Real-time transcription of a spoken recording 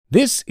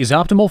This is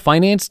Optimal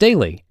Finance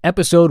Daily,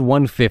 episode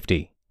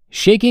 150,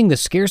 Shaking the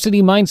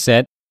Scarcity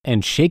Mindset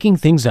and Shaking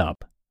Things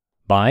Up,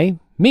 by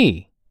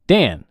me,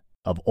 Dan,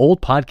 of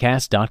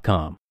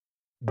oldpodcast.com.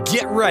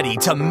 Get ready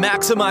to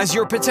maximize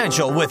your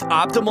potential with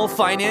Optimal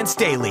Finance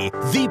Daily,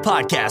 the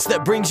podcast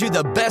that brings you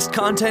the best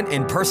content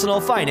in personal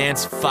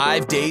finance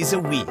 5 days a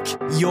week.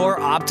 Your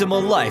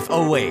optimal life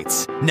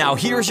awaits. Now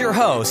here's your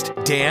host,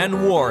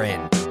 Dan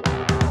Warren.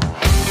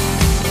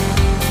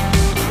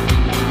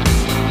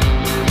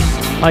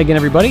 Hi again,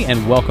 everybody,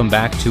 and welcome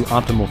back to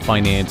Optimal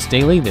Finance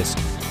Daily, this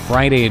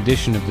Friday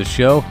edition of the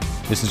show.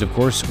 This is, of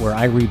course, where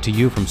I read to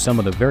you from some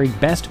of the very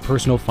best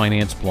personal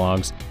finance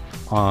blogs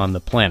on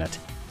the planet.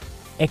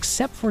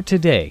 Except for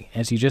today,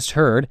 as you just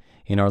heard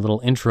in our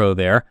little intro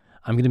there,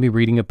 I'm going to be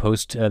reading a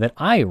post that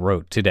I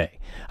wrote today.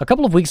 A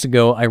couple of weeks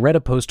ago, I read a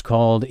post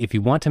called "If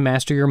You Want to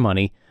Master Your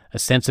Money, A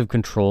Sense of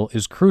Control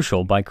is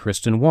Crucial" by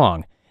Kristen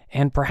Wong.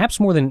 And perhaps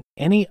more than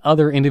any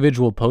other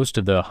individual post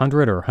of the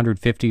 100 or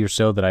 150 or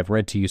so that I've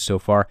read to you so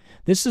far,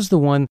 this is the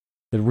one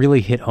that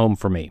really hit home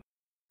for me.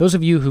 Those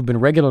of you who've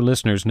been regular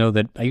listeners know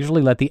that I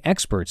usually let the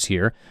experts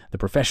here, the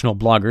professional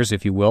bloggers,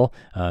 if you will,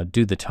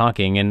 do the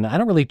talking, and I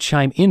don't really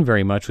chime in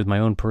very much with my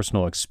own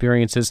personal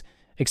experiences,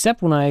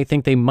 except when I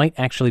think they might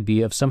actually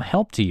be of some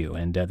help to you,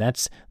 and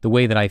that's the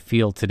way that I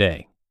feel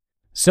today.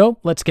 So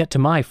let's get to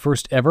my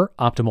first ever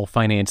Optimal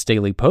Finance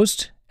Daily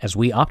post as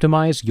we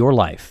optimize your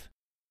life.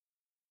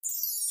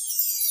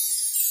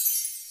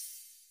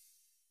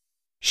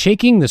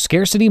 Shaking the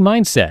Scarcity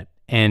Mindset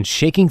and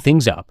Shaking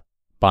Things Up,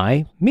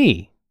 by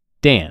me,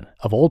 Dan,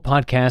 of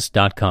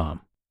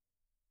oldpodcast.com.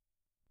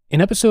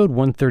 In episode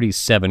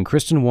 137,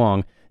 Kristen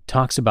Wong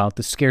talks about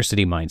the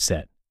scarcity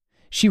mindset.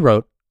 She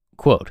wrote,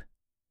 quote,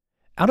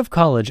 "Out of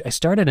college, I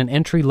started an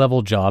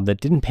entry-level job that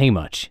didn't pay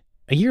much.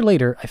 A year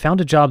later, I found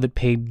a job that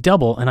paid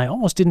double and I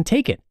almost didn't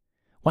take it.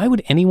 Why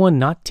would anyone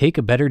not take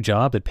a better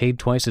job that paid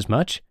twice as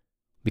much?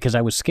 Because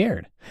I was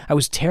scared. I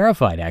was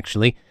terrified,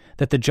 actually,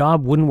 that the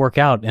job wouldn't work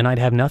out and I'd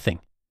have nothing.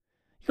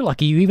 You're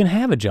lucky you even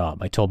have a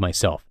job, I told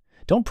myself.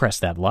 Don't press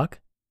that luck.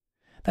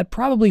 That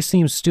probably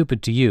seems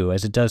stupid to you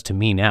as it does to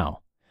me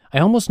now. I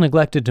almost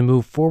neglected to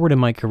move forward in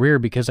my career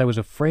because I was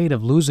afraid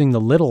of losing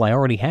the little I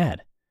already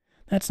had.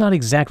 That's not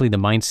exactly the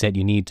mindset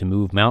you need to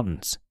move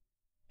mountains."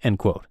 End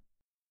quote.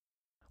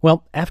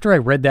 Well, after I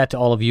read that to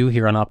all of you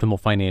here on Optimal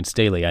Finance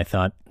Daily, I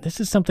thought,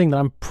 this is something that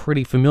I'm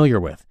pretty familiar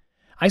with.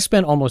 I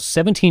spent almost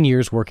 17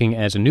 years working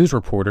as a news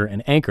reporter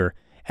and anchor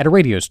at a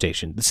radio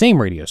station, the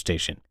same radio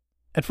station.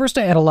 At first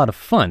I had a lot of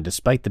fun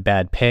despite the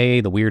bad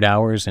pay, the weird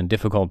hours, and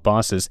difficult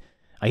bosses.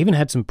 I even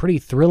had some pretty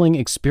thrilling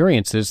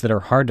experiences that are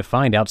hard to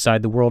find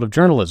outside the world of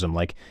journalism,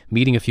 like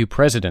meeting a few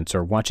presidents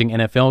or watching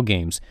NFL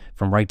games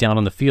from right down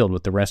on the field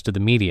with the rest of the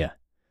media.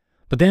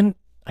 But then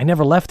I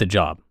never left the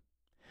job.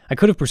 I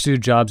could have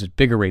pursued jobs at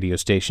bigger radio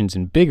stations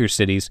in bigger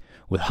cities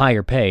with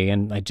higher pay,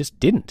 and I just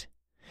didn't.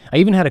 I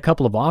even had a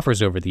couple of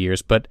offers over the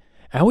years, but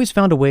I always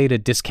found a way to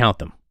discount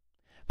them.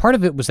 Part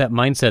of it was that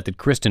mindset that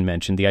Kristen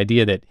mentioned, the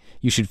idea that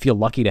you should feel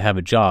lucky to have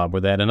a job or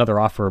that another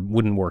offer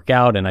wouldn't work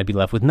out and I'd be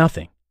left with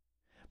nothing.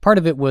 Part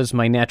of it was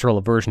my natural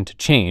aversion to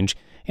change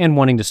and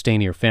wanting to stay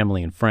near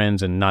family and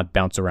friends and not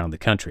bounce around the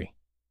country.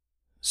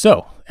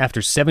 So,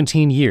 after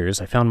 17 years,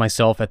 I found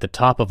myself at the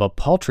top of a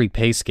paltry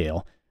pay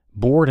scale,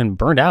 bored and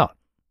burned out.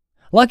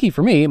 Lucky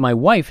for me, my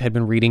wife had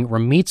been reading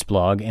Ramit's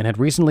blog and had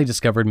recently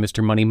discovered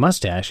Mr. Money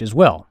Mustache as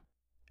well.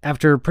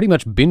 After pretty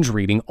much binge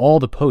reading all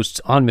the posts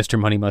on Mr.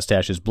 Money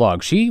Mustache's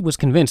blog, she was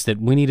convinced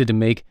that we needed to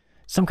make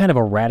some kind of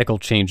a radical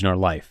change in our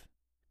life.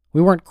 We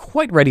weren't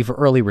quite ready for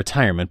early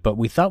retirement, but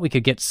we thought we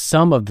could get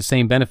some of the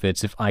same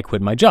benefits if I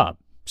quit my job.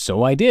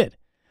 So I did.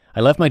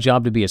 I left my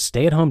job to be a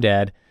stay-at-home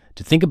dad,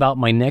 to think about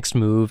my next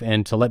move,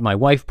 and to let my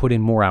wife put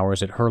in more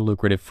hours at her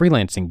lucrative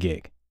freelancing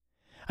gig.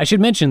 I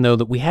should mention, though,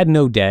 that we had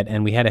no debt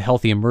and we had a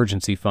healthy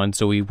emergency fund,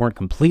 so we weren't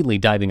completely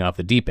diving off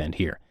the deep end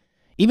here.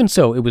 Even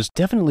so, it was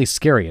definitely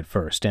scary at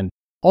first, and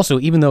also,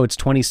 even though it's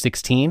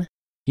 2016,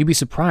 you'd be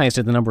surprised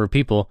at the number of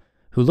people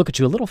who look at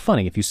you a little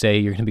funny if you say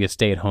you're going to be a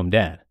stay-at-home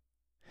dad.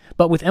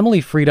 But with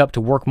Emily freed up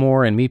to work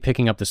more and me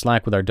picking up the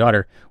slack with our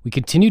daughter, we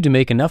continued to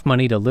make enough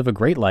money to live a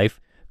great life,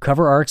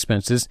 cover our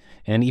expenses,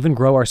 and even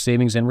grow our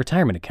savings and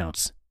retirement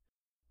accounts.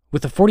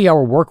 With the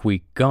 40-hour work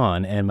week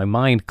gone and my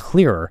mind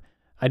clearer,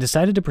 I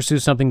decided to pursue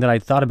something that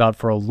I'd thought about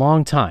for a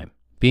long time,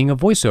 being a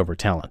voiceover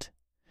talent.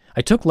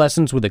 I took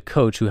lessons with a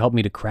coach who helped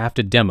me to craft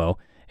a demo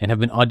and have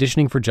been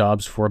auditioning for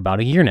jobs for about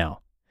a year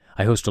now.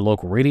 I host a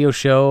local radio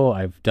show,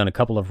 I've done a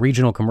couple of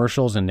regional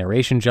commercials and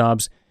narration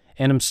jobs,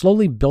 and I'm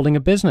slowly building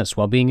a business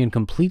while being in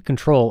complete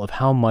control of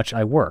how much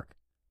I work.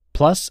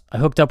 Plus, I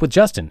hooked up with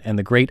Justin and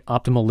the great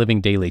Optimal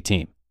Living Daily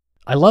team.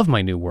 I love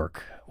my new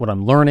work, what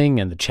I'm learning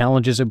and the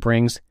challenges it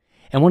brings,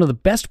 and one of the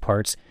best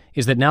parts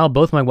is that now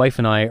both my wife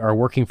and I are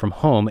working from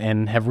home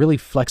and have really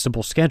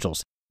flexible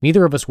schedules.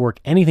 Neither of us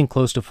work anything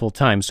close to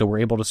full-time, so we're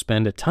able to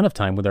spend a ton of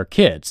time with our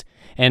kids,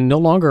 and no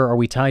longer are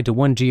we tied to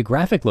one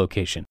geographic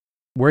location.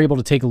 We're able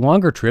to take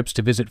longer trips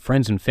to visit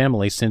friends and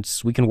family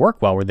since we can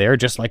work while we're there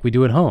just like we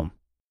do at home.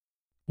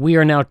 We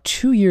are now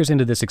 2 years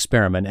into this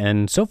experiment,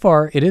 and so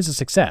far it is a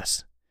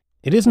success.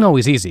 It isn't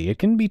always easy. It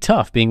can be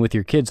tough being with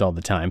your kids all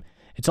the time.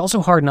 It's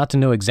also hard not to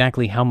know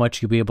exactly how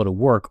much you'll be able to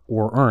work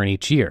or earn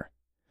each year.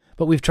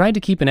 But we've tried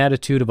to keep an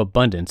attitude of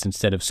abundance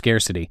instead of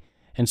scarcity,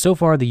 and so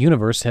far the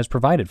universe has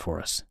provided for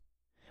us.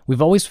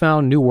 We've always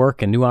found new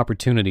work and new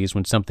opportunities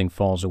when something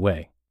falls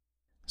away.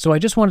 So I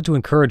just wanted to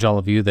encourage all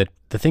of you that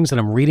the things that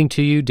I'm reading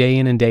to you day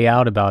in and day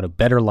out about a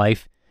better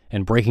life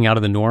and breaking out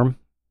of the norm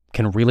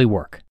can really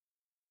work.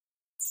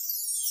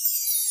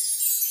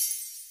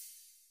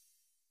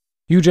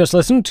 You just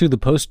listened to the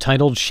post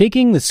titled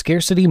Shaking the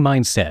Scarcity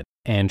Mindset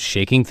and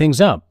Shaking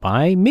Things Up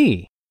by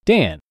me,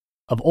 Dan,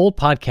 of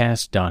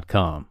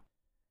oldpodcast.com.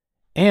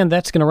 And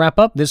that's going to wrap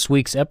up this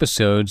week's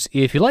episodes.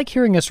 If you like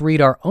hearing us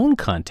read our own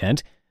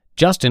content,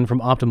 Justin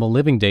from Optimal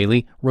Living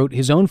Daily wrote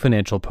his own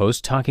financial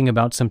post talking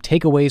about some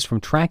takeaways from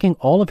tracking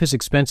all of his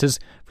expenses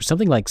for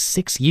something like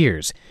 6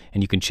 years,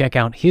 and you can check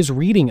out his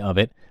reading of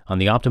it on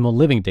the Optimal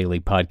Living Daily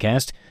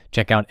podcast.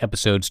 Check out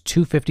episodes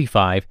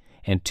 255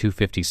 and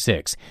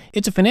 256.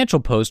 It's a financial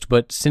post,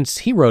 but since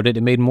he wrote it,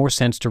 it made more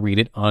sense to read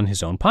it on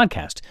his own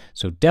podcast,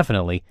 so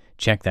definitely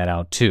check that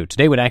out too.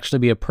 Today would actually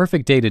be a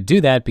perfect day to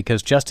do that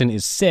because Justin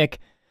is sick.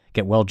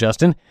 Get well,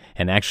 Justin.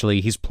 And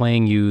actually, he's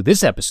playing you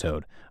this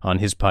episode on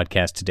his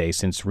podcast today,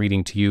 since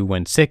reading to you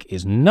when sick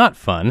is not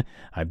fun.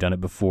 I've done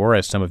it before,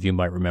 as some of you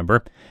might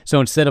remember. So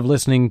instead of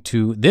listening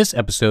to this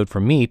episode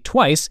from me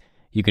twice,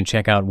 you can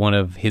check out one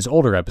of his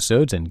older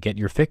episodes and get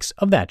your fix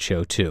of that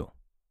show too.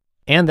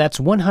 And that's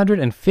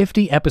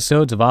 150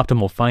 episodes of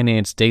Optimal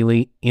Finance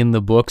Daily in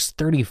the books,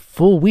 30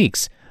 full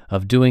weeks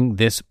of doing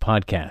this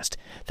podcast.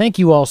 Thank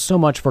you all so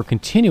much for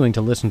continuing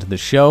to listen to the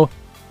show.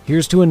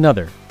 Here's to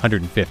another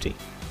 150.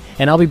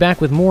 And I'll be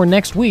back with more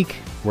next week,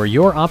 where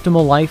your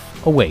optimal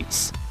life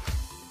awaits.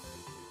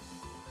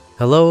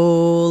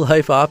 Hello,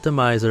 Life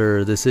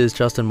Optimizer. This is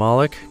Justin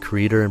Malik,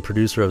 creator and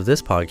producer of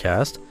this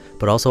podcast,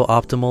 but also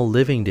Optimal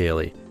Living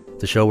Daily,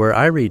 the show where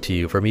I read to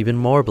you from even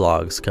more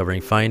blogs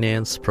covering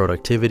finance,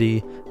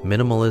 productivity,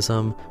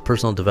 minimalism,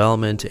 personal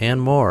development,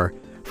 and more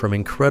from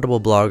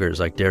incredible bloggers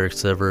like Derek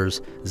Sivers,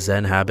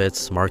 Zen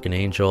Habits, Mark and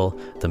Angel,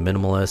 The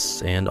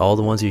Minimalists, and all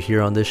the ones you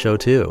hear on this show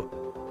too.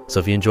 So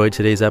if you enjoyed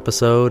today's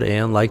episode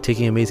and like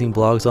taking amazing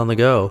blogs on the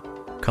go,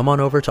 come on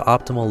over to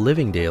Optimal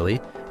Living Daily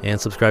and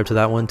subscribe to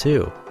that one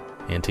too.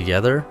 And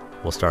together,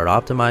 we'll start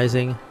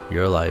optimizing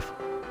your life.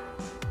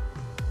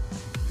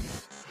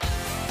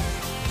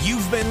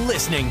 You've been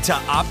listening to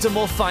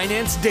Optimal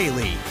Finance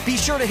Daily. Be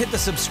sure to hit the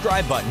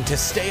subscribe button to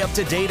stay up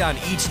to date on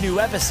each new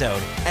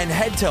episode, and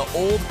head to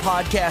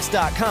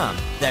oldpodcast.com.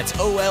 That's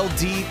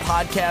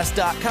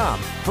OLDpodcast.com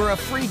for a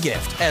free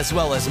gift, as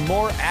well as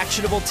more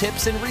actionable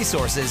tips and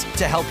resources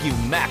to help you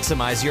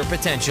maximize your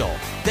potential.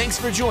 Thanks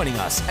for joining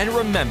us, and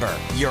remember,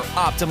 your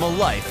optimal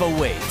life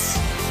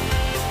awaits.